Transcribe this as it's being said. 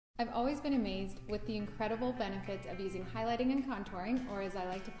I've always been amazed with the incredible benefits of using highlighting and contouring, or as I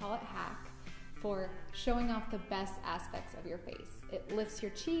like to call it, hack, for showing off the best aspects of your face. It lifts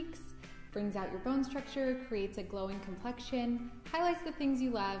your cheeks, brings out your bone structure, creates a glowing complexion, highlights the things you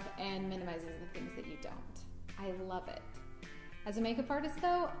love, and minimizes the things that you don't. I love it. As a makeup artist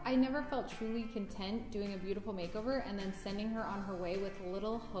though, I never felt truly content doing a beautiful makeover and then sending her on her way with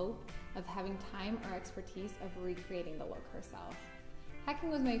little hope of having time or expertise of recreating the look herself.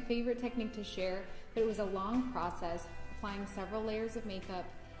 Hacking was my favorite technique to share, but it was a long process, applying several layers of makeup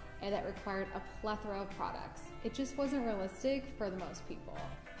and that required a plethora of products. It just wasn't realistic for the most people.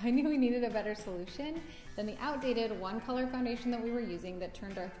 I knew we needed a better solution than the outdated one-color foundation that we were using that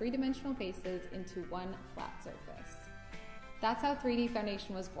turned our three-dimensional faces into one flat surface. That's how iiiD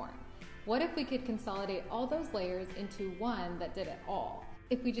foundation was born. What if we could consolidate all those layers into one that did it all?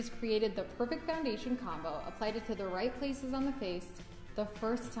 If we just created the perfect foundation combo, applied it to the right places on the face, the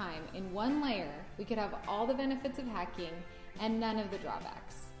first time in one layer, we could have all the benefits of hacking and none of the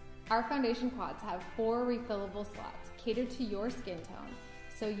drawbacks. Our foundation quads have 4 refillable slots catered to your skin tone,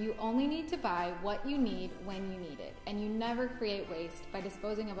 so you only need to buy what you need when you need it, and you never create waste by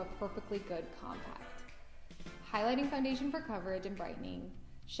disposing of a perfectly good compact. Highlighting foundation for coverage and brightening,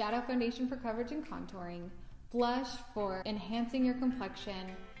 shadow foundation for coverage and contouring, blush for enhancing your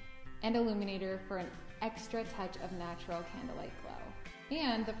complexion, and illuminator for an extra touch of natural candlelight glow,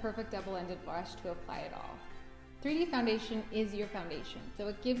 and the perfect double-ended brush to apply it all. iiiD foundation is your foundation, so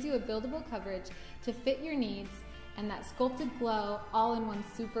it gives you a buildable coverage to fit your needs and that sculpted glow all in one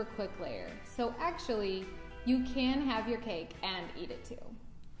super quick layer. So actually, you can have your cake and eat it too.